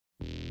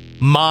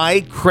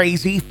My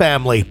Crazy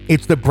Family.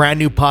 It's the brand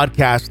new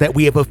podcast that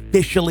we have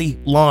officially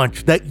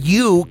launched that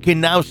you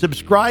can now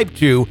subscribe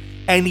to,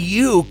 and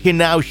you can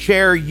now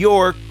share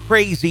your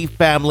crazy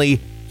family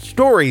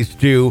stories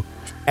to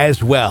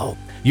as well.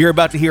 You're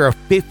about to hear a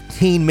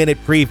 15-minute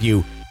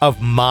preview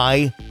of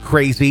My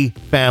Crazy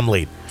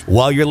Family.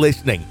 While you're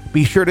listening,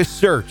 be sure to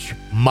search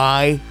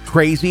My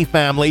Crazy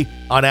Family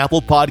on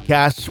Apple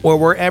Podcasts or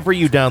wherever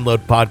you download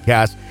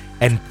podcasts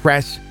and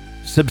press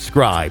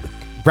subscribe.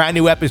 Brand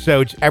new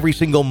episodes every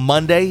single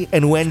Monday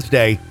and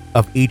Wednesday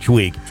of each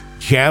week,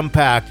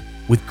 jam-packed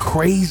with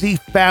crazy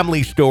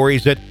family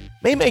stories that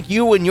may make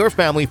you and your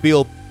family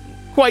feel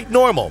quite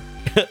normal,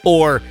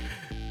 or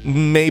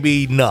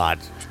maybe not.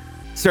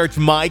 Search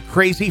My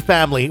Crazy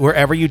Family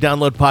wherever you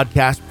download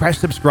podcasts, press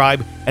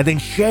subscribe, and then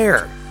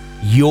share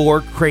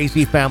your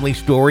crazy family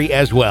story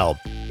as well.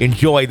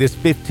 Enjoy this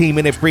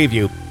 15-minute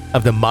preview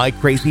of the My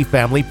Crazy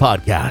Family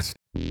podcast.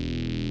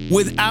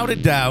 Without a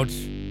doubt,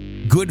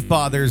 good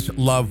fathers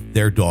love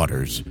their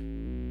daughters.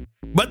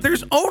 But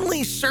there's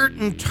only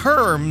certain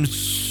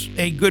terms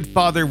a good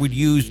father would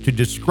use to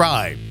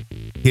describe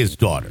his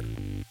daughter.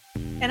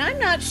 And I'm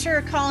not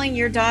sure calling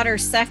your daughter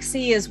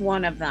sexy is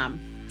one of them.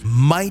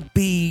 Might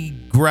be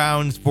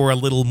grounds for a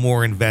little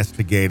more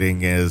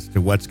investigating as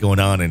to what's going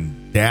on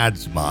in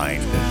Dad's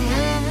mind.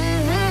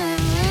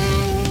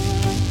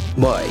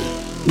 My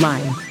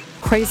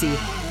crazy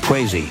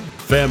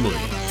family.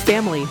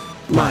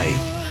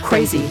 My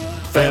Crazy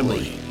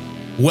family.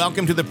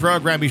 Welcome to the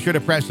program. Be sure to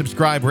press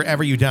subscribe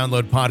wherever you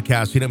download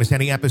podcasts so you don't miss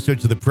any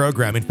episodes of the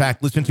program. In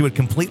fact, listen to it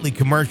completely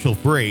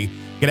commercial-free.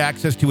 Get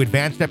access to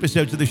advanced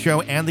episodes of the show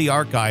and the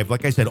archive.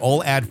 Like I said,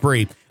 all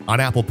ad-free on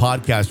Apple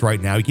Podcasts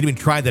right now. You can even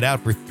try that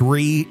out for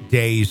 3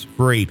 days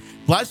free.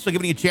 Plus, they're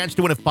giving you a chance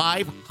to win a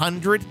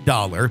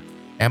 $500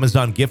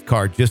 Amazon gift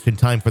card just in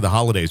time for the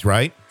holidays,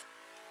 right?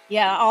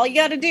 Yeah, all you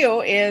got to do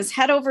is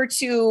head over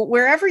to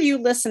wherever you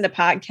listen to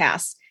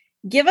podcasts,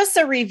 give us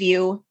a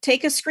review,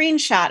 take a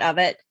screenshot of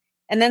it,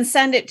 and then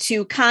send it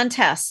to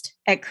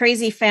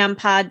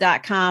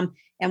contest@crazyfampod.com,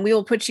 and we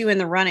will put you in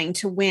the running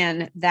to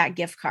win that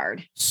gift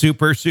card.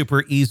 Super,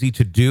 super easy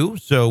to do.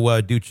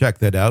 So do check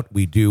that out.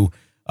 We do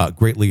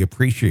greatly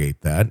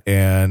appreciate that.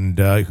 And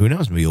who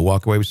knows, maybe you'll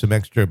walk away with some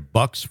extra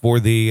bucks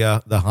for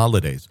the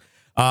holidays.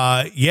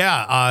 I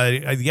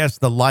guess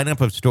the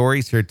lineup of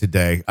stories here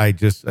today,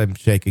 I'm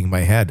shaking my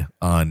head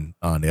on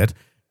it.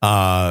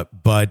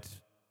 But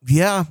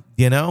yeah,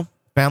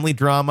 family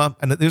drama.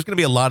 And there's going to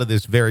be a lot of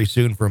this very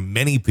soon for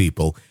many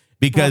people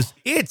because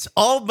it's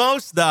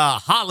almost the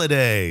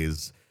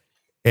holidays.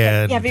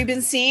 And have you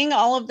been seeing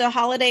all of the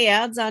holiday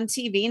ads on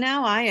TV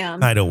now? I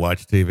am. I don't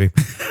watch TV.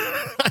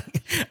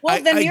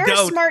 Well, then you're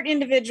a smart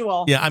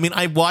individual. Yeah, I mean,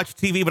 I watch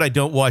TV, but I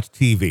don't watch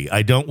TV.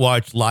 I don't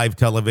watch live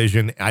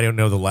television. I don't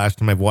know the last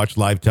time I've watched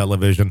live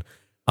television.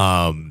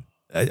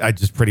 I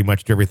just pretty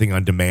much do everything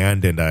on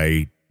demand, and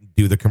I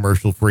do the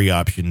commercial-free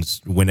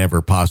options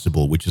whenever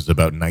possible, which is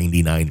about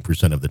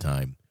 99% of the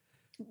time.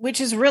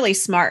 Which is really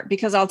smart,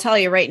 because I'll tell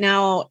you right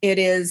now, it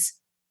is,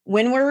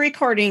 when we're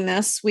recording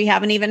this, we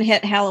haven't even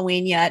hit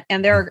Halloween yet,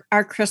 and there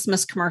are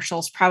Christmas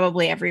commercials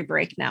probably every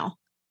break now.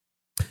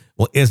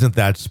 Well, isn't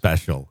that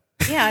special?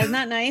 Yeah, isn't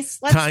that nice?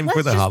 Let's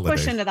for the just holidays.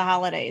 Push into the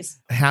holidays.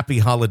 Happy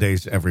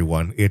holidays,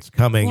 everyone. It's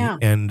coming,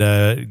 and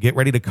get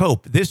ready to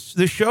cope. This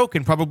show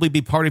can probably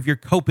be part of your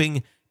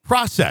coping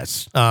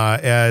process,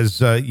 as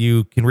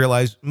you can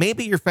realize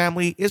maybe your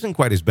family isn't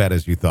quite as bad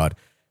as you thought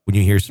when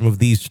you hear some of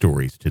these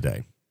stories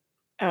today.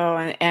 Oh,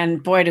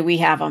 and boy, do we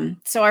have them.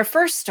 So our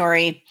first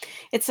story,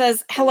 it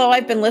says, "Hello,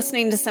 I've been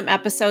listening to some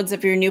episodes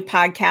of your new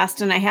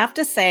podcast, and I have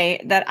to say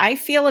that I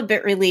feel a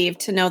bit relieved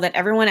to know that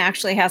everyone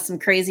actually has some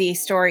crazy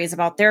stories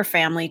about their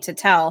family to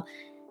tell,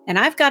 and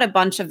I've got a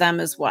bunch of them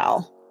as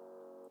well."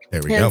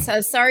 There we go. It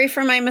says, "Sorry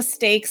for my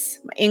mistakes.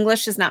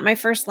 English is not my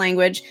first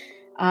language,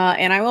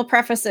 and I will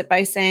preface it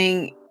by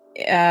saying,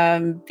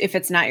 if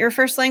it's not your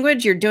first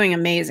language, you're doing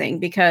amazing,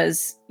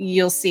 because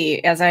you'll see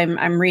as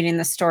I'm reading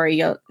the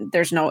story,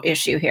 there's no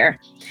issue here."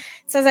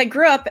 It says, "I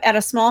grew up at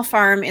a small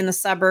farm in the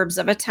suburbs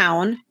of a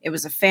town. It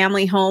was a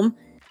family home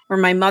where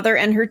my mother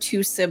and her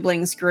two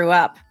siblings grew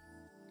up.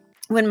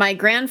 When my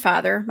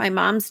grandfather, my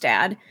mom's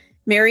dad,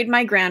 married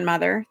my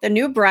grandmother, the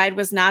new bride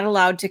was not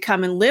allowed to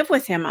come and live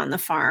with him on the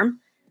farm.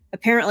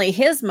 Apparently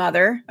his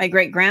mother, my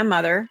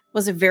great-grandmother,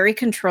 was a very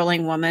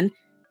controlling woman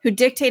who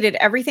dictated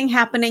everything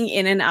happening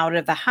in and out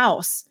of the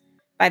house.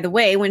 By the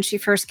way, when she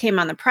first came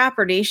on the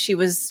property, she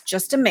was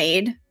just a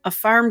maid, a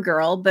farm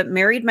girl, but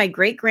married my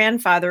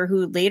great-grandfather,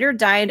 who later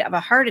died of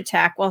a heart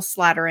attack while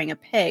slaughtering a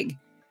pig.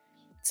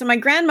 So my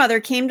grandmother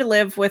came to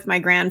live with my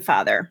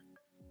grandfather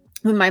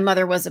when my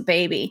mother was a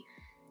baby.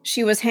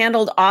 She was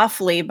handled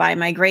awfully by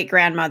my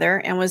great-grandmother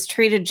and was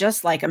treated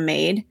just like a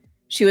maid.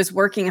 She was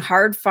working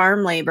hard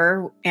farm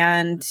labor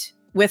and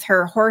with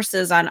her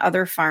horses on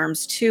other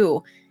farms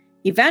too.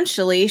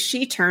 Eventually,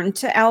 she turned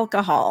to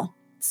alcohol,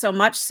 so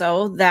much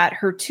so that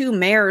her two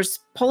mares'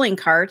 pulling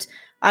cart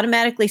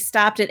automatically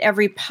stopped at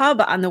every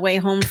pub on the way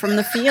home from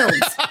the fields."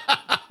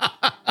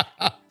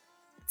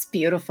 It's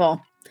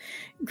beautiful.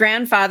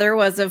 grandfather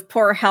was of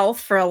poor health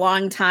for a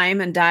long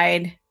time and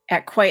died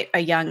at quite a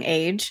young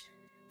age.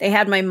 They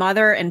had my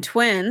mother and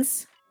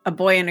twins, a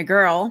boy and a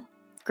girl.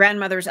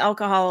 Grandmother's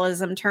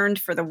alcoholism turned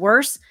for the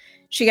worse.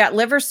 She got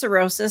liver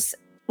cirrhosis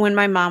when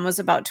my mom was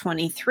about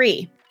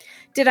 23.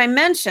 Did I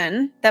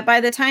mention that by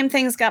the time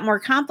things got more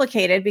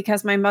complicated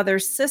because my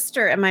mother's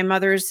sister and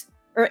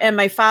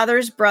my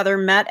father's brother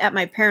met at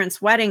my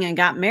parents' wedding and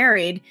got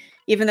married,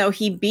 even though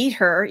he beat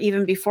her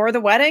even before the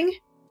wedding?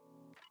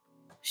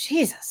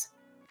 Jesus.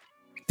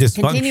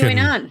 Continuing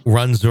on.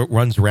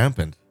 Runs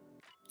rampant.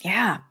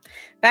 Yeah.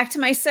 Back to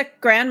my sick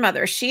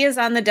grandmother. She is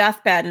on the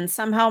deathbed, and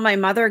somehow my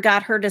mother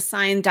got her to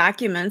sign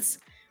documents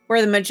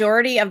where the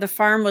majority of the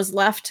farm was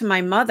left to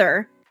my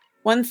mother.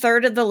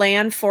 1/3 of the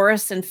land,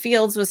 forests, and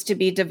fields was to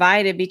be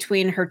divided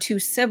between her two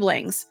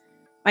siblings.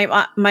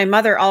 My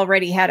mother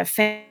already had a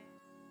family,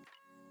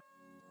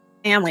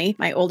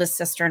 my oldest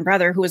sister and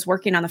brother, who was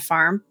working on the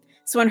farm.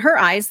 So in her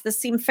eyes, this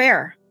seemed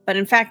fair. But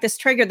in fact, this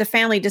triggered the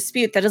family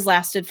dispute that has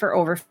lasted for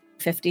over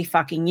 50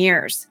 fucking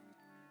years.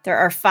 There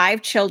are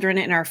 5 children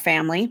in our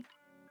family.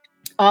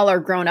 All are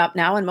grown up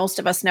now, and most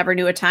of us never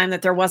knew a time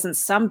that there wasn't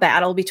some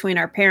battle between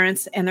our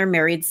parents and their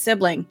married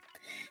sibling.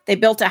 They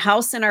built a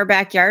house in our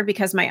backyard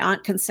because my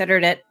aunt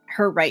considered it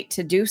her right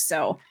to do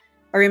so.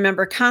 I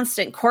remember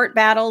constant court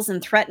battles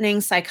and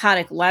threatening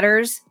psychotic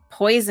letters,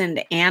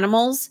 poisoned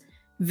animals,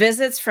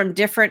 visits from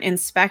different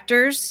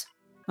inspectors.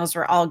 Those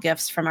were all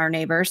gifts from our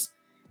neighbors.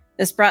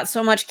 This brought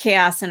so much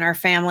chaos in our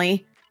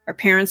family. Our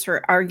parents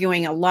were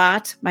arguing a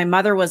lot. My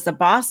mother was the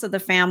boss of the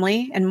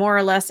family, and more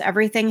or less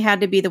everything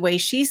had to be the way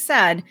she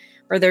said,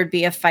 or there'd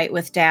be a fight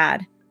with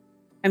Dad.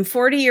 I'm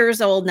 40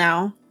 years old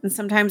now, and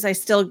sometimes I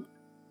still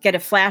get a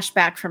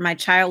flashback from my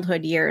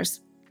childhood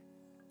years.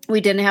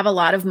 We didn't have a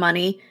lot of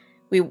money.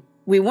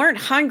 We weren't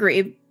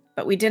hungry,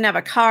 but we didn't have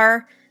a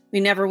car. We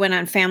never went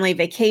on family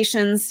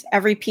vacations.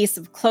 Every piece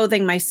of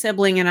clothing my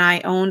sibling and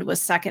I owned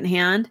was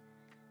secondhand.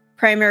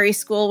 Primary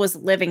school was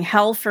living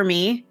hell for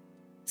me,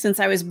 since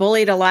I was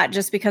bullied a lot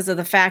just because of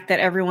the fact that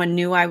everyone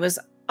knew I was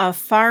a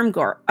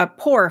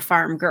poor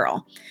farm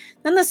girl.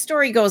 Then the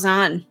story goes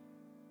on,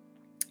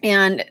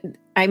 and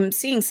I'm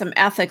seeing some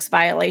ethics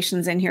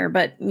violations in here,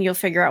 but you'll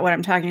figure out what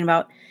I'm talking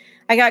about.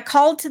 I got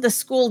called to the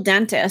school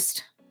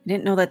dentist. I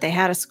didn't know that they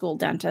had a school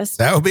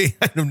dentist.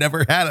 I've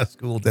never had a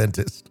school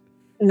dentist.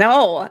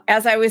 No,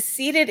 as I was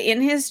seated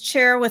in his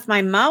chair with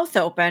my mouth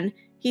open,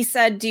 he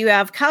said, "Do you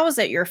have cows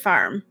at your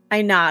farm?"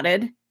 I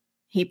nodded.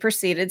 He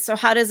proceeded, "So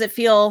how does it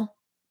feel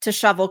to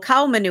shovel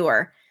cow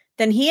manure?"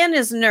 Then he and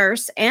his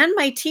nurse and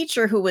my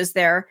teacher who was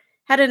there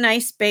had a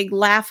nice big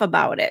laugh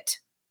about it.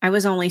 I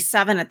was only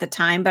 7 at the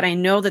time, but I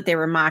know that they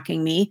were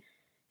mocking me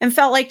and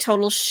felt like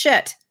total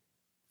shit.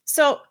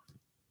 So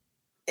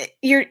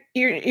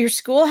your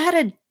school had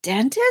a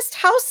dentist?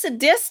 How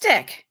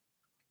sadistic.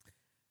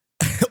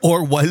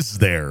 Or was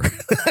there?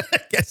 I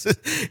guess,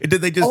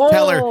 did they just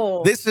tell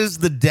her, "This is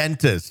the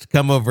dentist,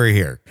 come over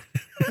here"?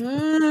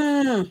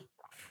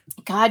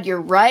 God,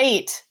 you're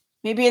right.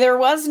 Maybe there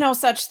was no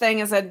such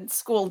thing as a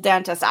school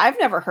dentist. I've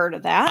never heard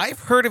of that. I've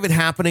heard of it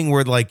happening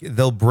where like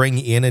they'll bring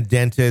in a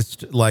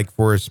dentist like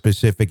for a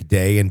specific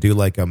day and do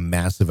like a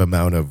massive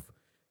amount of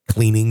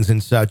cleanings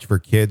and such for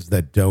kids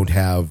that don't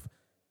have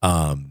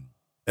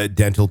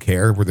dental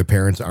care, where the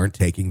parents aren't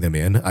taking them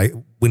in.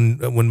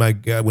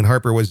 When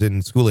Harper was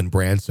in school in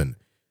Branson,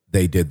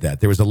 they did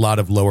that. There was a lot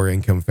of lower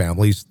income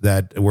families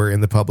that were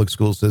in the public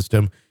school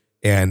system,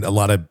 and a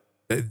lot of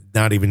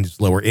not even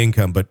just lower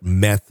income, but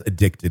meth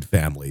addicted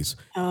families.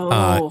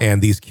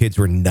 And these kids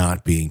were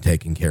not being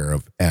taken care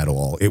of at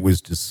all. It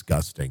was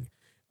disgusting.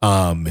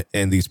 And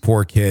these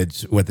poor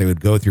kids, what they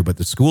would go through, but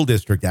the school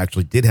district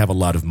actually did have a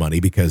lot of money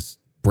because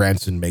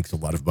Branson makes a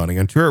lot of money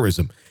on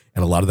tourism,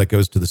 and a lot of that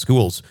goes to the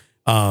schools.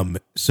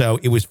 So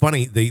it was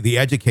funny. The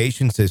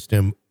education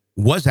system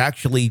was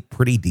actually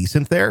pretty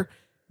decent there,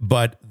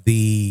 but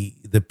the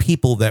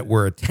people that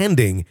were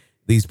attending,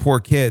 these poor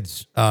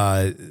kids,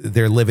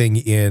 they're living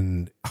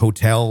in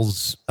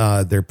hotels.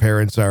 Their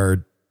parents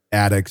are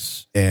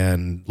addicts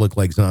and look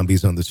like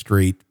zombies on the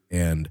street.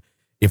 And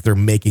if they're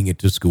making it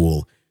to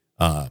school,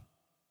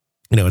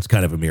 it's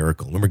kind of a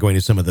miracle. I remember going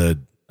to some of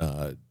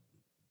the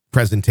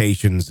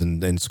presentations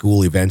and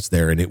school events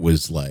there, and it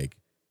was like,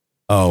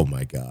 oh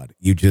my God,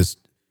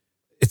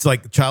 it's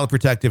like Child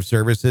Protective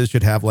Services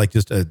should have like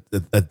just a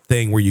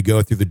thing where you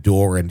go through the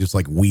door and just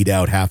like weed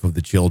out half of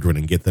the children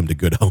and get them to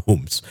good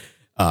homes.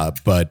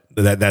 But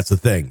that's the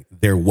thing.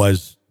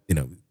 There's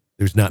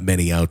not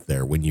many out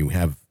there. When you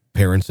have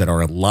parents that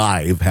are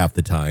alive half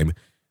the time,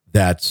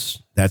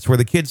 that's where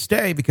the kids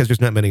stay because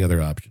there's not many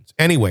other options.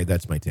 Anyway,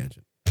 that's my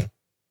tangent.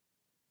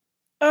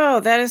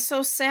 Oh, that is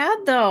so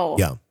sad though.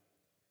 Yeah.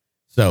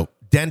 So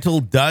dental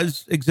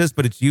does exist,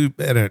 but it's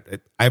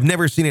I've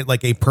never seen it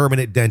like a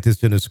permanent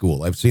dentist in a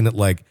school. I've seen it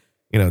like,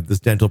 this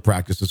dental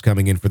practice is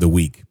coming in for the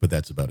week, but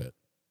that's about it.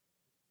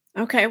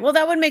 Okay, well,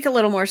 that would make a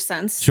little more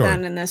sense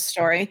than in this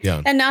story.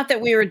 Yeah. And not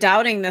that we were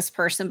doubting this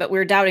person, but we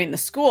were doubting the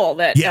school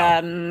that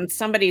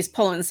somebody's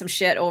pulling some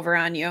shit over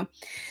on you.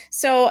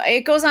 So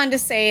it goes on to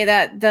say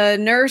that the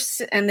nurse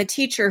and the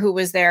teacher who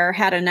was there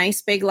had a nice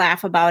big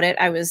laugh about it.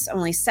 I was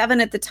only 7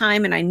 at the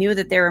time, and I knew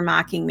that they were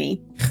mocking me.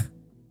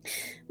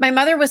 My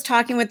mother was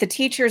talking with the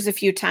teachers a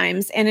few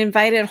times and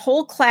invited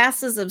whole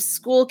classes of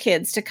school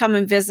kids to come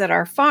and visit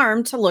our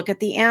farm to look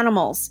at the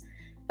animals.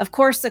 Of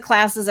course, the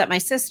classes that my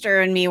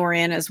sister and me were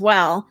in as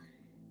well.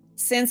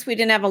 Since we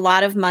didn't have a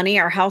lot of money,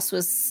 our house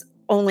was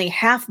only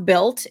half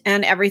built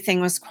and everything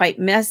was quite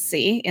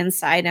messy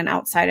inside and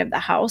outside of the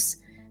house.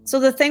 So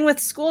the thing with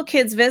school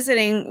kids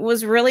visiting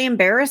was really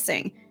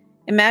embarrassing.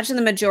 Imagine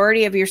the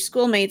majority of your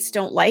schoolmates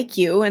don't like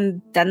you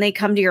and then they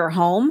come to your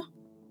home.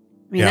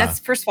 I mean, that's,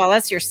 first of all,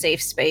 that's your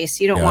safe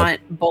space. You don't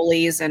want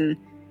bullies and,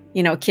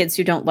 kids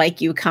who don't like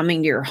you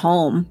coming to your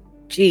home.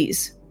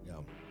 Jeez. Yeah.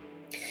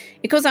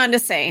 It goes on to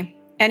say,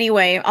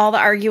 anyway, all the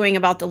arguing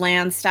about the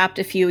land stopped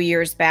a few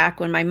years back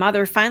when my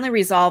mother finally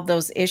resolved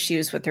those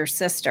issues with her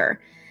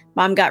sister.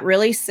 Mom got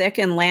really sick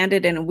and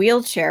landed in a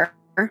wheelchair.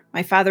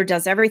 My father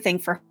does everything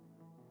for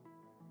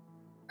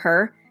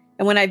her.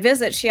 And when I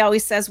visit, she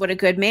always says what a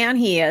good man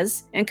he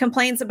is and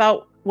complains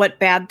about what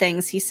bad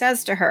things he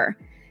says to her.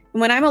 And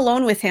when I'm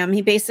alone with him,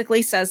 he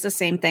basically says the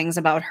same things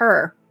about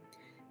her.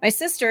 My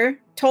sister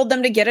told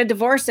them to get a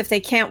divorce if they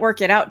can't work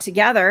it out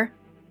together,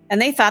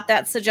 and they thought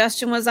that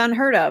suggestion was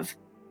unheard of.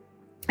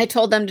 I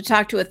told them to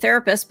talk to a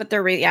therapist, but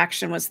their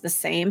reaction was the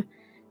same.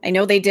 I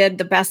know they did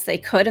the best they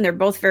could, and they're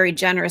both very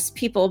generous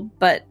people,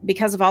 but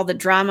because of all the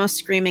drama,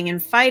 screaming,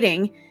 and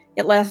fighting,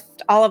 it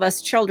left all of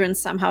us children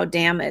somehow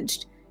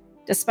damaged.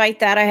 Despite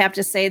that, I have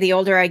to say the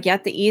older I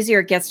get, the easier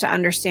it gets to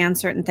understand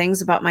certain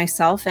things about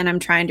myself, and I'm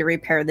trying to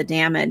repair the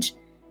damage.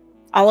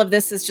 All of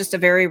this is just a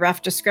very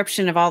rough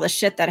description of all the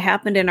shit that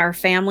happened in our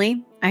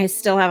family. I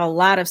still have a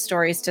lot of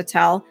stories to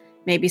tell.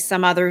 Maybe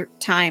some other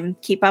time.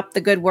 Keep up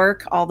the good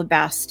work. All the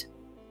best.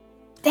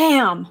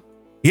 Damn.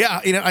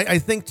 Yeah, I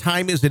think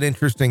time is an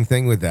interesting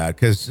thing with that,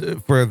 because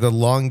for the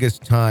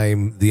longest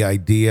time, the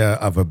idea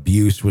of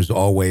abuse was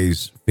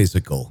always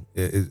physical,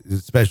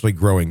 especially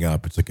growing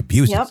up. It's like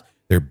abuse. Yep.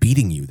 They're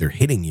beating you. They're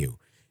hitting you.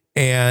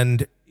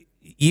 And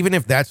even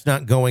if that's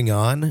not going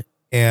on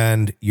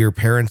and your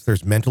parents,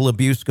 there's mental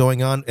abuse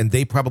going on, and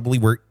they probably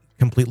were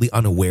completely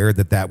unaware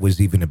that that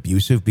was even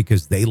abusive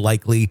because they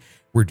likely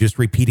were just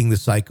repeating the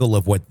cycle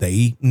of what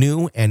they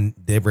knew and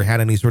never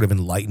had any sort of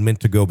enlightenment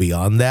to go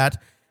beyond that.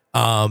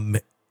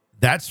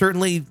 That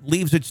certainly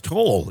leaves its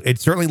toll. It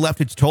certainly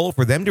left its toll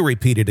for them to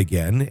repeat it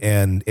again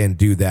and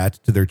do that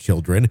to their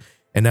children.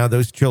 And now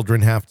those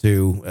children have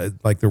to,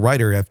 like the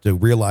writer, have to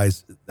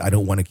realize, I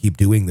don't want to keep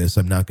doing this.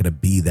 I'm not going to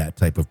be that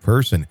type of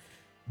person.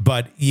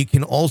 But you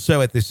can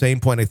also, at the same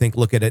point, I think,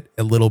 look at it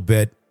a little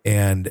bit.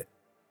 And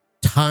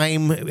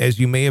time, as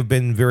you may have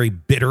been very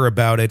bitter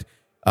about it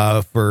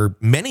for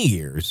many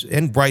years,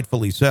 and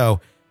rightfully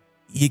so,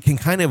 you can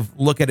kind of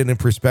look at it in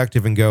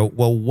perspective and go,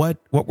 well, what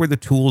were the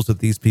tools that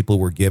these people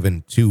were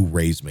given to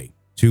raise me,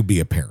 to be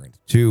a parent,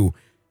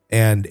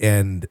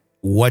 and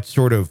what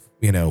sort of,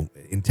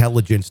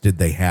 intelligence did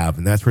they have?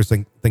 And that's where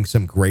I think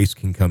some grace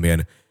can come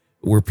in,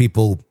 where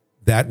people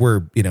that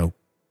were,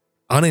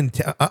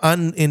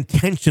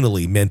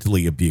 unintentionally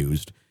mentally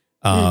abused.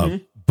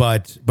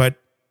 But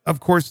of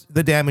course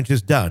the damage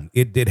is done.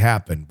 It did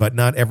happen, but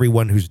not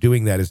everyone who's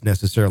doing that is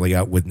necessarily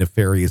out with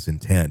nefarious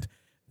intent.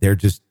 They're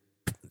just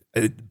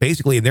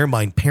basically in their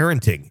mind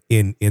parenting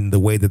in the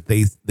way that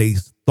they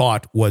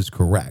thought was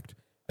correct.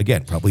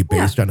 Again, probably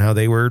based on how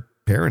they were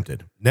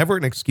parented. Never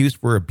an excuse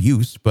for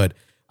abuse, but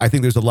I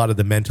think there's a lot of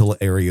the mental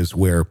areas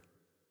where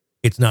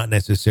it's not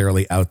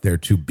necessarily out there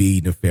to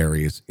be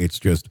nefarious. It's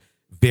just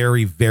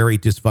very, very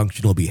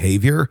dysfunctional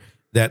behavior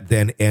that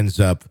then ends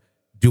up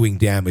doing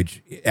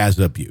damage as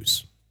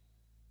abuse.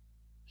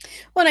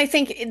 Well, and I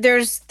think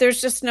there's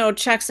just no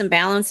checks and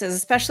balances,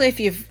 especially if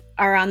you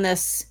are on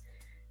this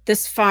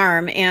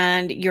farm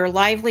and your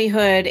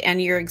livelihood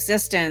and your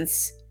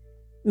existence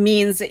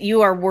means that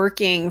you are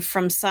working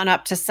from sun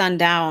up to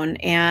sundown,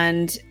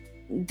 and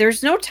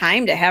there's no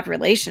time to have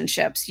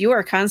relationships. You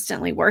are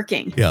constantly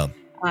working. Yeah.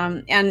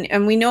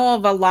 And we know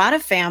of a lot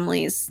of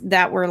families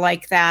that were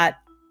like that.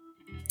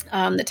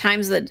 The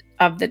times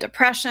of the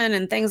Depression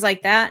and things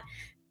like that,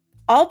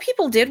 all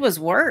people did was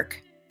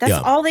work. That's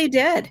all they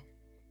did.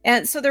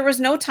 And so there was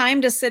no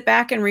time to sit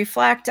back and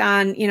reflect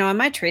on, am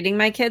I treating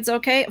my kids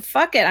okay?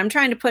 Fuck it. I'm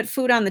trying to put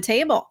food on the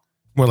table.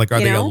 More like, are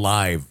they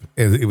alive?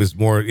 It was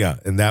more,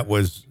 and that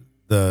was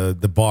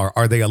the bar.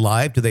 Are they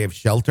alive? Do they have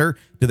shelter?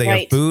 Do they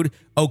have food?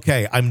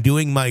 Okay, I'm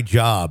doing my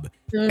job.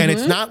 Mm-hmm. And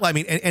it's not,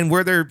 and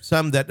were there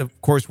some that,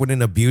 of course,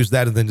 wouldn't abuse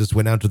that and then just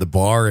went out to the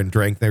bar and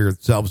drank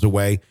themselves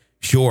away?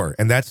 Sure.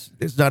 And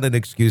it's not an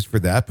excuse for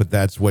that, but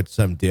that's what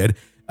some did.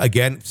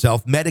 Again,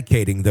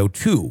 self-medicating, though,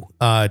 too,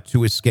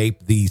 to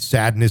escape the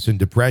sadness and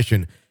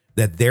depression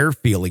that they're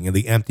feeling and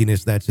the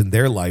emptiness that's in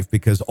their life,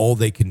 because all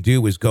they can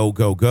do is go,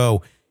 go,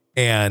 go.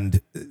 And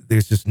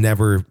there's just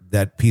never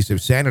that piece of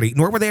sanity,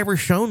 nor were they ever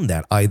shown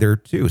that either,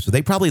 too. So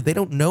they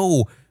don't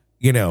know,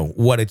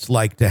 what it's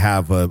like to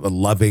have a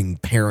loving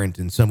parent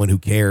and someone who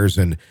cares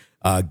and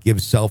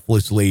gives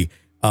selflessly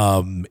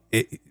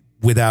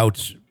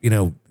without,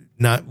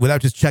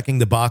 without just checking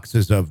the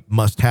boxes of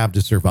must have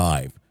to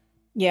survive.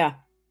 Yeah.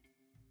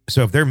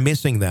 So if they're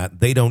missing that,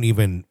 they don't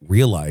even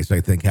realize,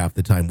 I think, half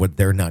the time what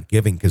they're not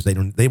giving because they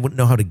wouldn't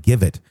know how to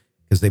give it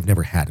because they've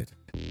never had it.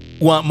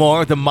 Want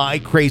more of the My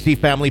Crazy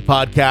Family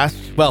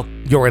podcast? Well,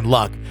 you're in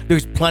luck.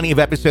 There's plenty of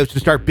episodes to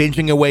start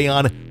binging away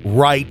on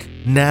right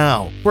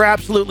now for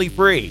absolutely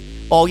free.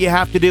 All you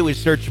have to do is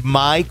search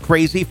My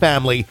Crazy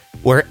Family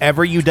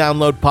wherever you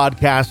download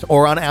podcasts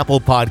or on Apple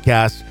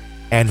Podcasts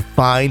and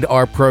find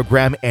our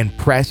program and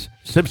press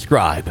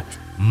subscribe.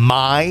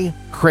 My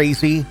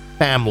Crazy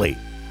Family.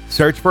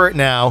 Search for it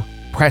now,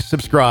 press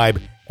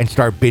subscribe, and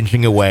start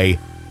binging away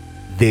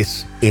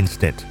this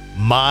instant.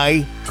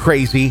 My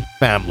Crazy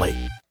Family.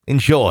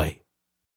 Enjoy.